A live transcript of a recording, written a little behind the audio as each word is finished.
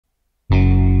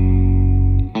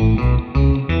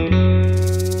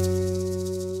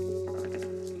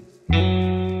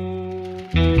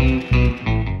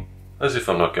As if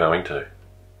I'm not going to.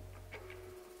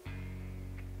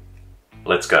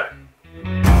 Let's go.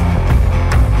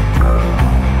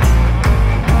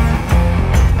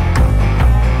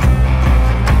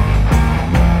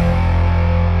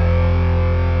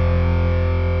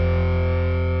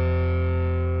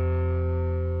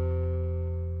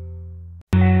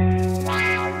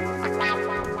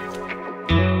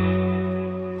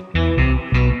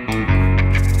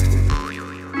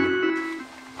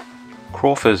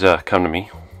 Crawf has come to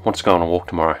me, wants to go on a walk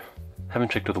tomorrow.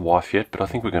 Haven't checked with the wife yet, but I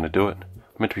think we're going to do it.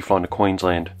 I'm meant to be flying to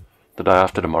Queensland the day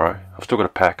after tomorrow. I've still got to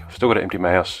pack, I've still got to empty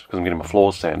my house because I'm getting my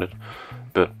floors sanded.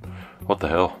 But what the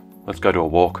hell, let's go to a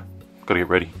walk. Got to get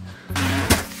ready.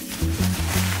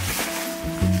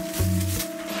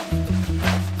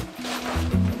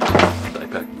 Day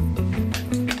pack.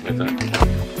 Get that.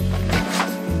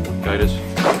 Gaiters.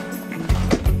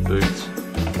 Boots.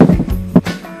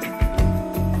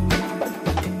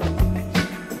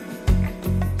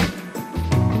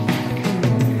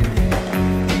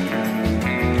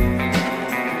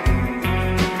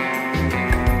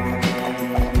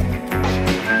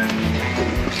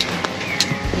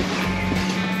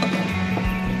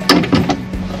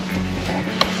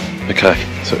 Okay,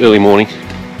 so early morning,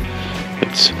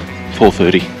 it's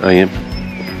 4:30 AM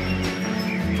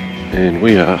and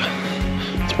we are,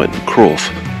 it's waiting for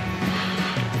Crawf.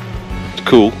 It's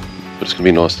cool, but it's going to be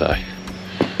a nice day.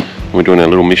 And we're doing our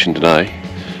little mission today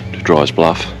to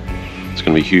Bluff. It's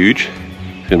going to be huge,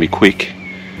 it's going to be quick,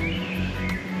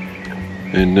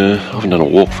 and I haven't done a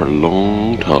walk for a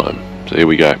long time, so here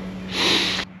we go.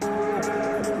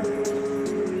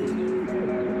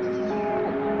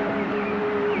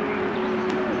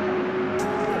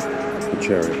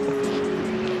 Chariot.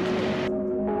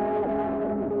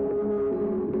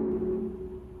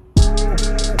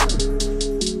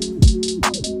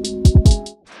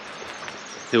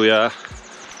 Here we are,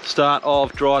 start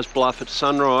of Bluff at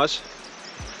sunrise.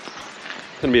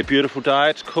 It's going to be a beautiful day,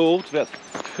 it's cool, it's about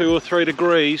 2 or 3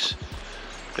 degrees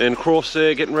and Crawf's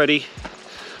there getting ready,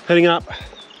 heading up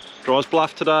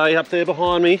Bluff today, up there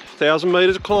behind me, 1,000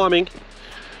 metres of climbing.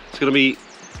 It's going to be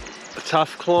a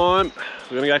tough climb,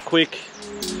 we're going to go quick.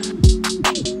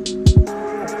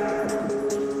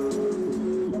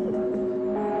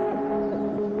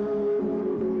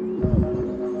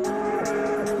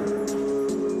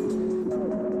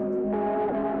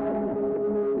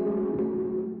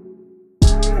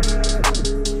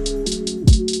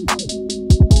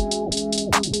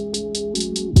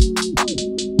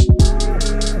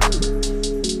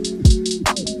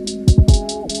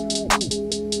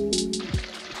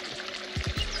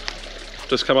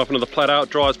 Just come up into the plateau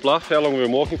at Bluff. How long have we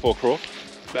been walking for, Crawf?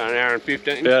 About an hour and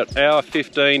 15. About an hour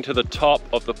 15 to the top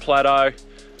of the plateau.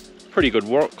 Pretty good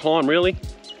climb, really.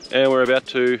 And we're about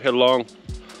to head along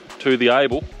to the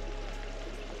Able.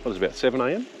 What is it, about 7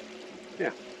 AM?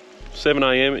 Yeah. 7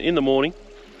 AM in the morning,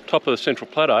 top of the central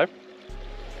plateau.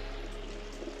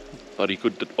 Bloody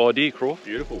good idea, Crawf.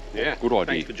 Beautiful. Yeah. Good idea.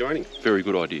 Thanks for joining. Very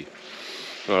good idea.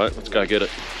 All right, let's go get it.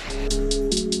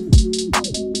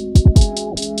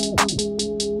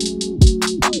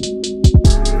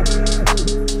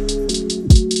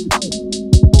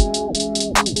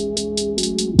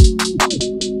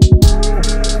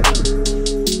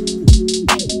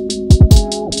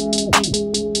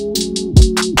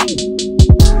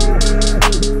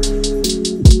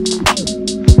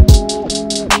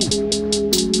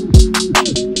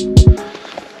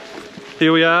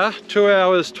 Here we are, 2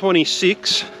 hours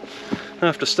 26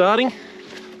 after starting.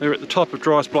 We're at the top of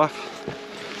Bluff.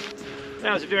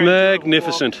 That was a very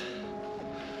magnificent.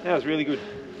 That was really good.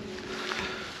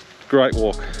 Great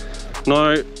walk.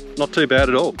 No, not too bad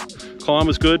at all. Climb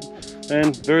was good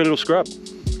and very little scrub.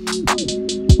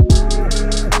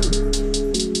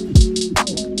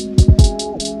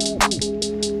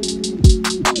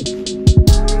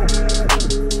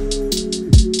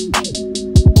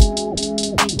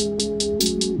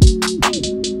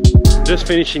 Just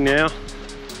finishing now.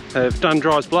 Have done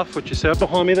Bluff, which is out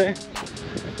behind me there,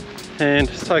 and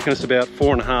it's taken us about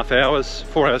 4.5 hours,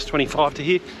 4 hours 25 to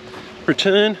here.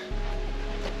 Return,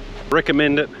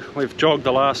 recommend it. We've jogged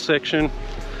the last section,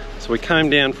 so we came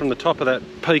down from the top of that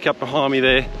peak up behind me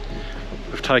there.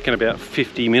 We've taken about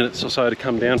 50 minutes or so to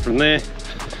come down from there.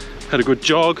 Had a good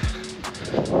jog.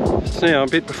 It's now a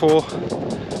bit before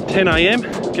 10 AM.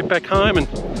 Get back home and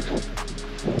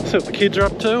see what the kids are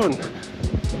up to and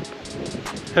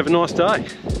have a nice day.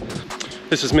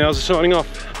 This is Mauser signing off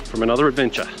from another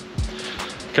adventure.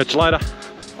 Catch you later.